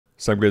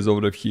So guys,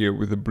 over here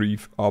with a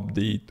brief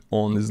update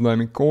on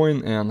Islamic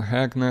Coin and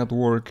HAQQ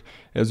network.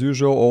 As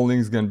usual, all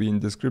links gonna be in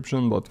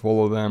description, but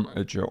follow them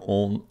at your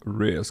own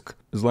risk.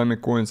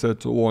 Islamic Coin set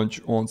to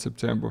launch on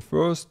September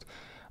 1st.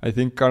 I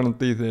think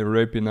currently they're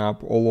wrapping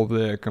up all of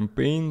their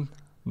campaign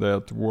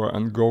that were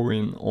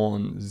ongoing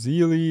on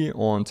Zealy,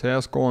 on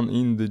TaskOn,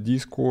 in the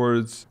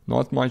Discords.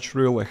 Not much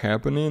really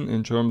happening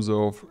in terms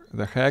of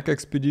the hack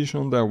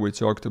expedition that we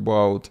talked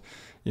about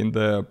in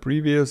the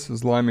previous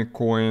Islamic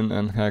Coin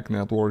and HAQQ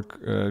network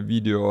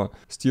video.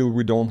 Still,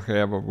 we don't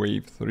have a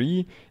wave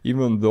 3,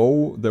 even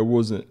though there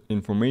was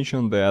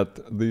information that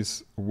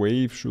this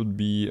wave should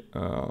be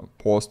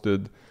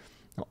posted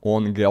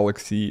on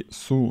Galaxy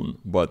soon,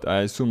 but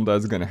I assume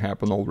that's gonna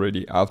happen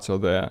already after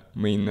the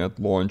mainnet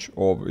launch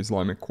of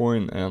Islamic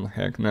Coin and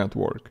HAQQ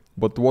network.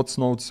 But what's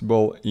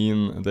noticeable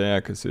in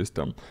the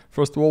ecosystem?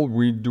 First of all,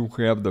 we do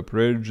have the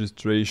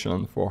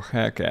pre-registration for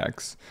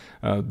HAQQEX.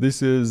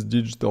 This is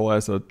digital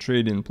asset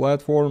trading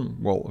platform,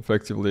 well,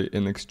 effectively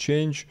an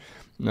exchange,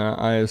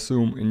 I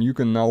assume, and you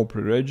can now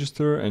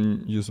pre-register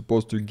and you're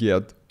supposed to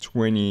get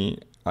 20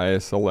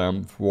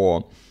 ISLM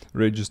for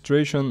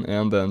registration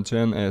and then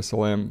 10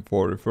 ISLM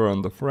for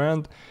referring a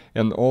friend.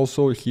 And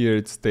also here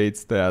it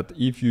states that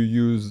if you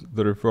use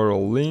the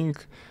referral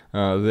link,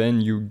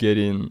 then you get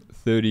in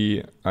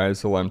 30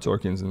 ISLM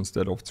tokens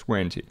instead of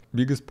 20.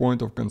 Biggest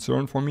point of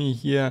concern for me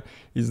here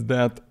is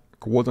that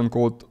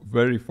quote-unquote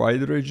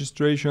verified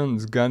registration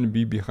is gonna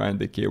be behind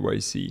the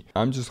KYC.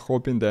 I'm just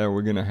hoping that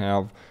we're gonna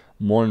have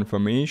more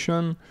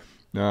information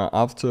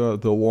after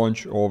the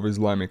launch of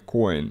Islamic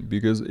Coin,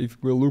 because if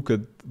we look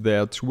at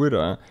their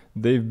Twitter,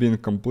 they've been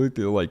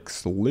completely like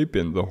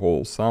sleeping the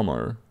whole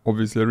summer.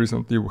 Obviously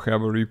recently we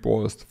have a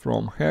repost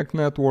from HAQQ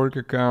network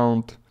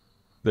account.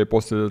 They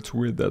posted a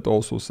tweet that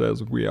also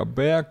says we are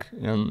back,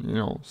 and you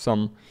know,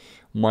 some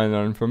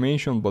minor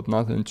information but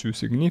nothing too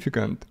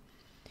significant.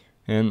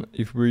 And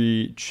if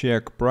we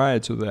check prior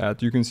to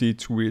that, you can see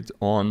tweet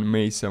on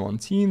May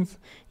 17th,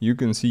 you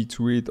can see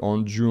tweet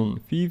on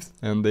June 5th,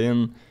 and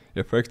then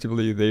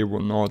effectively they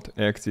were not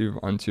active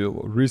until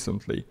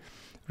recently.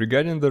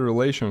 Regarding the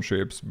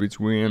relationships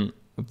between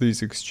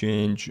this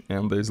exchange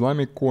and the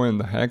Islamic Coin,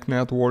 the HAQQ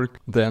network,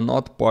 they are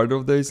not part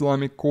of the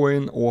Islamic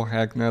Coin or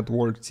HAQQ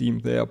network team,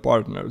 they are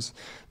partners.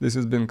 This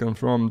has been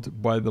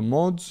confirmed by the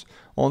mods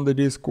on the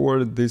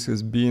Discord. This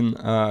has been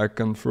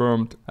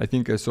confirmed, I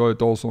think I saw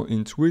it also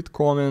in tweet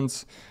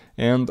comments,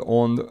 and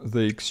on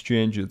the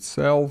exchange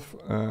itself.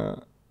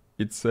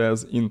 It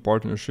says in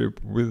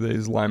partnership with the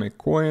Islamic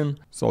Coin,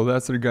 so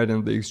that's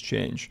regarding the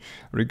exchange.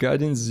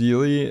 Regarding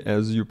Zealy,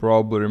 as you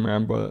probably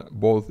remember,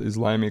 both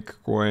Islamic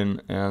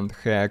Coin and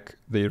HAQQ,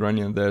 they run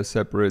in their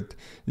separate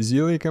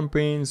Zealy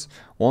campaigns.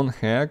 On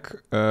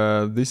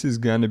HAQQ, this is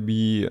gonna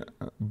be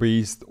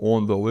based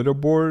on the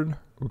leaderboard.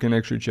 We can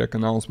actually check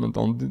announcement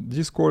on the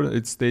Discord.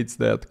 It states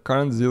that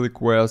current Zealy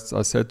quests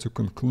are set to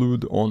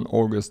conclude on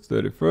August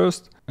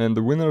 31st, and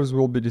the winners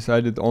will be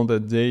decided on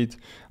that date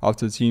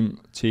after the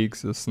team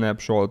takes a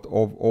snapshot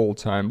of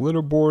all-time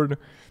leaderboard,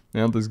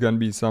 and there's gonna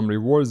be some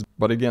rewards.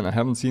 But again, I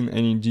haven't seen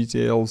any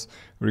details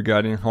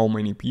regarding how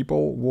many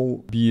people will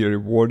be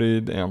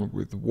rewarded and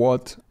with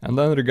what. And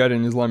then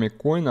regarding Islamic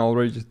Coin, I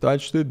already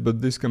touched it,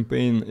 but this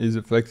campaign is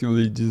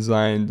effectively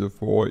designed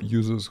for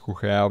users who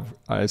have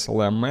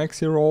ISLM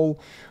Maxi role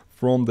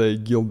from the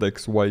Guild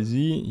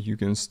XYZ. You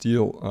can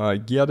still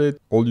get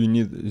it. All you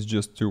need is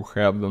just to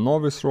have the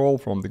novice role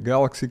from the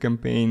Galaxy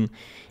campaign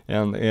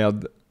and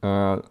add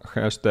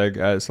hashtag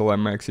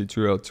ISLM Maxi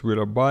to your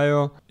Twitter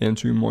bio and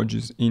 2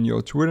 emojis in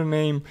your Twitter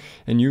name,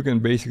 and you can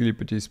basically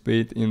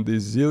participate in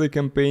this Zealy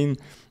campaign.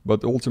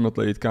 But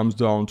ultimately it comes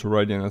down to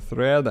writing a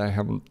thread. I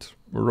haven't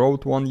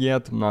wrote one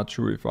yet, I'm not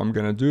sure if I'm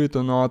gonna do it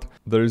or not.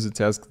 There is a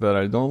task that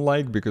I don't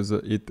like because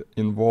it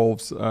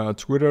involves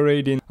Twitter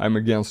rating. I'm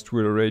against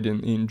Twitter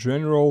rating in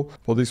general.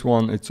 For this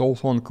one it's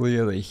also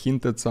unclear. They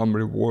hinted some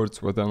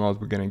rewards, whether or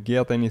not we're gonna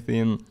get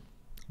anything,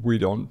 we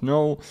don't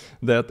know.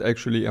 That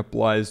actually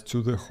applies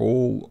to the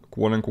whole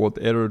quote-unquote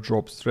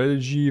airdrop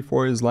strategy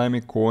for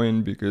Islamic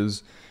Coin,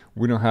 because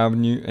we don't have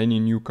any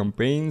new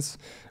campaigns.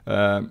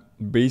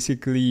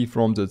 Basically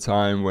from the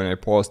time when I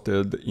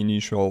posted the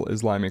initial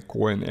Islamic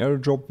Coin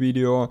airdrop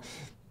video,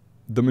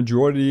 the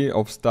majority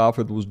of stuff,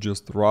 it was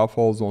just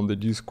raffles on the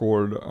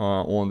Discord,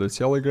 on the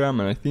Telegram,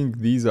 and I think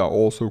these are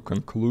also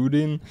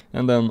concluding.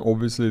 And then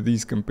obviously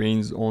these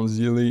campaigns on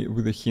Zealy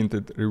with the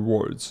hinted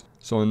rewards.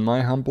 So in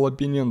my humble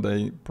opinion,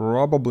 they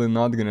probably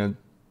not gonna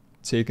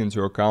take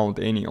into account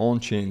any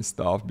on-chain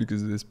stuff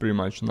because there's pretty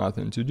much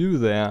nothing to do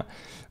there.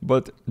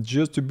 But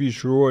just to be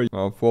sure,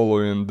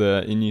 following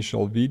the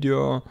initial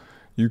video,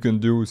 you can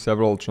do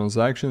several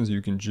transactions.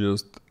 You can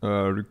just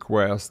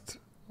request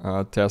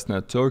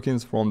testnet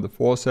tokens from the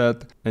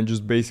faucet and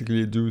just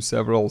basically do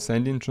several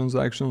sending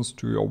transactions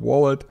to your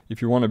wallet.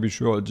 If you want to be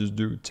sure, just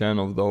do 10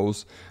 of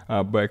those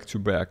back to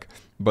back.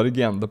 But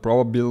again, the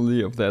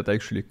probability of that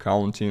actually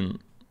counting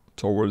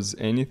towards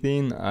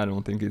anything. I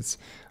don't think it's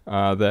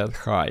that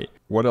high.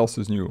 What else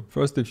is new?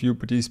 First, if you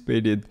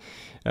participated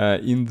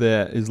in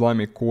the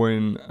Islamic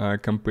Coin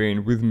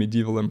campaign with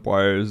Medieval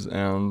Empires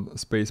and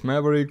Space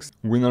Mavericks,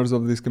 winners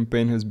of this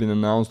campaign has been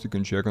announced. You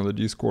can check on the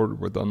Discord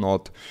whether or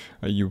not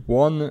you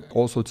won.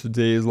 Also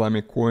today,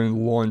 Islamic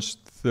Coin launched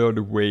third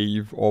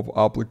wave of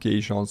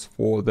applications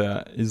for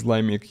the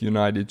Islamic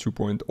United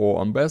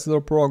 2.0 Ambassador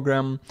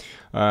Program.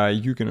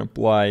 You can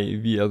apply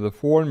via the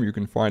form. You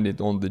can find it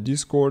on the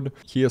Discord.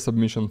 Here,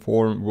 submission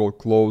form will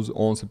close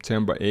on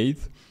September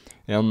 8th.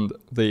 And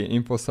they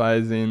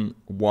emphasizing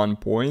one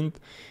point,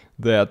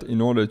 that in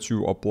order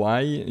to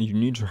apply, you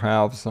need to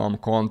have some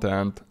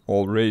content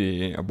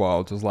already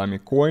about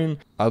Islamic Coin.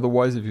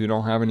 Otherwise, if you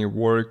don't have any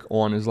work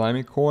on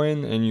Islamic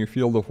Coin and you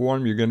fill the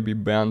form, you're going to be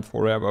banned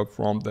forever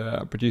from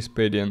the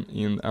participating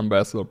in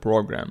Ambassador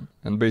program.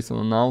 And based on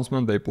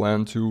announcement, they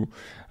plan to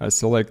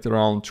select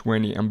around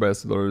 20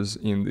 ambassadors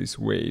in this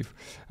wave.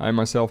 I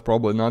myself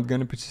probably not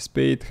going to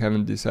participate,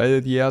 haven't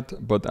decided yet,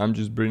 but I'm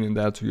just bringing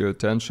that to your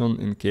attention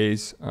in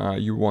case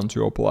you want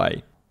to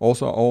apply.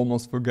 Also, I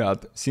almost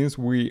forgot, since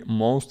we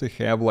mostly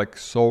have like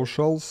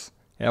socials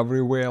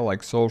everywhere,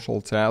 like social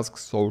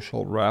tasks,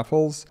 social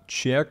raffles,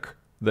 check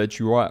that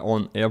you are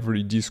on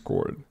every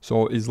Discord.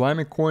 So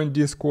Islamic Coin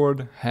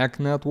Discord, Hack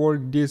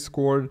Network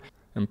Discord,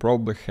 and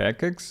probably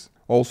HAQQEX.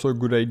 Also a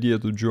good idea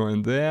to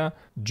join there.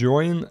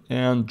 Join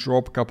and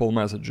drop a couple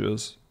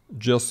messages,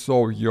 just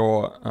so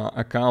your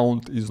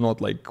account is not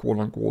like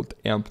quote-unquote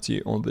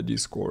empty on the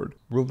Discord.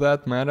 Will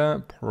that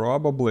matter?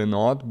 Probably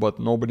not, but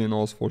nobody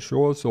knows for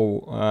sure,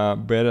 so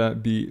better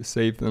be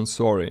safe than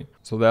sorry.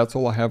 So that's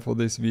all I have for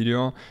this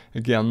video.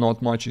 Again,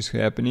 not much is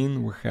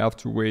happening. We have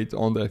to wait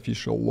on the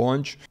official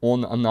launch,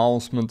 on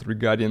announcement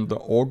regarding the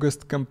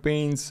August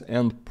campaigns,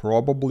 and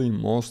probably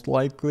most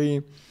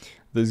likely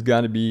there's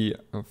gonna be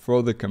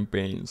further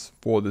campaigns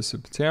for the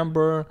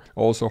September.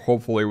 Also,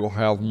 hopefully we'll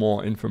have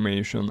more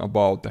information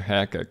about the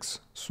HAQQEX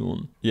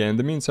soon. Yeah, in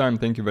the meantime,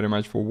 thank you very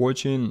much for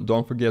watching.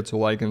 Don't forget to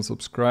like and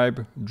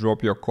subscribe,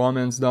 drop your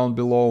comments down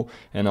below,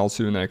 and I'll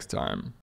see you next time.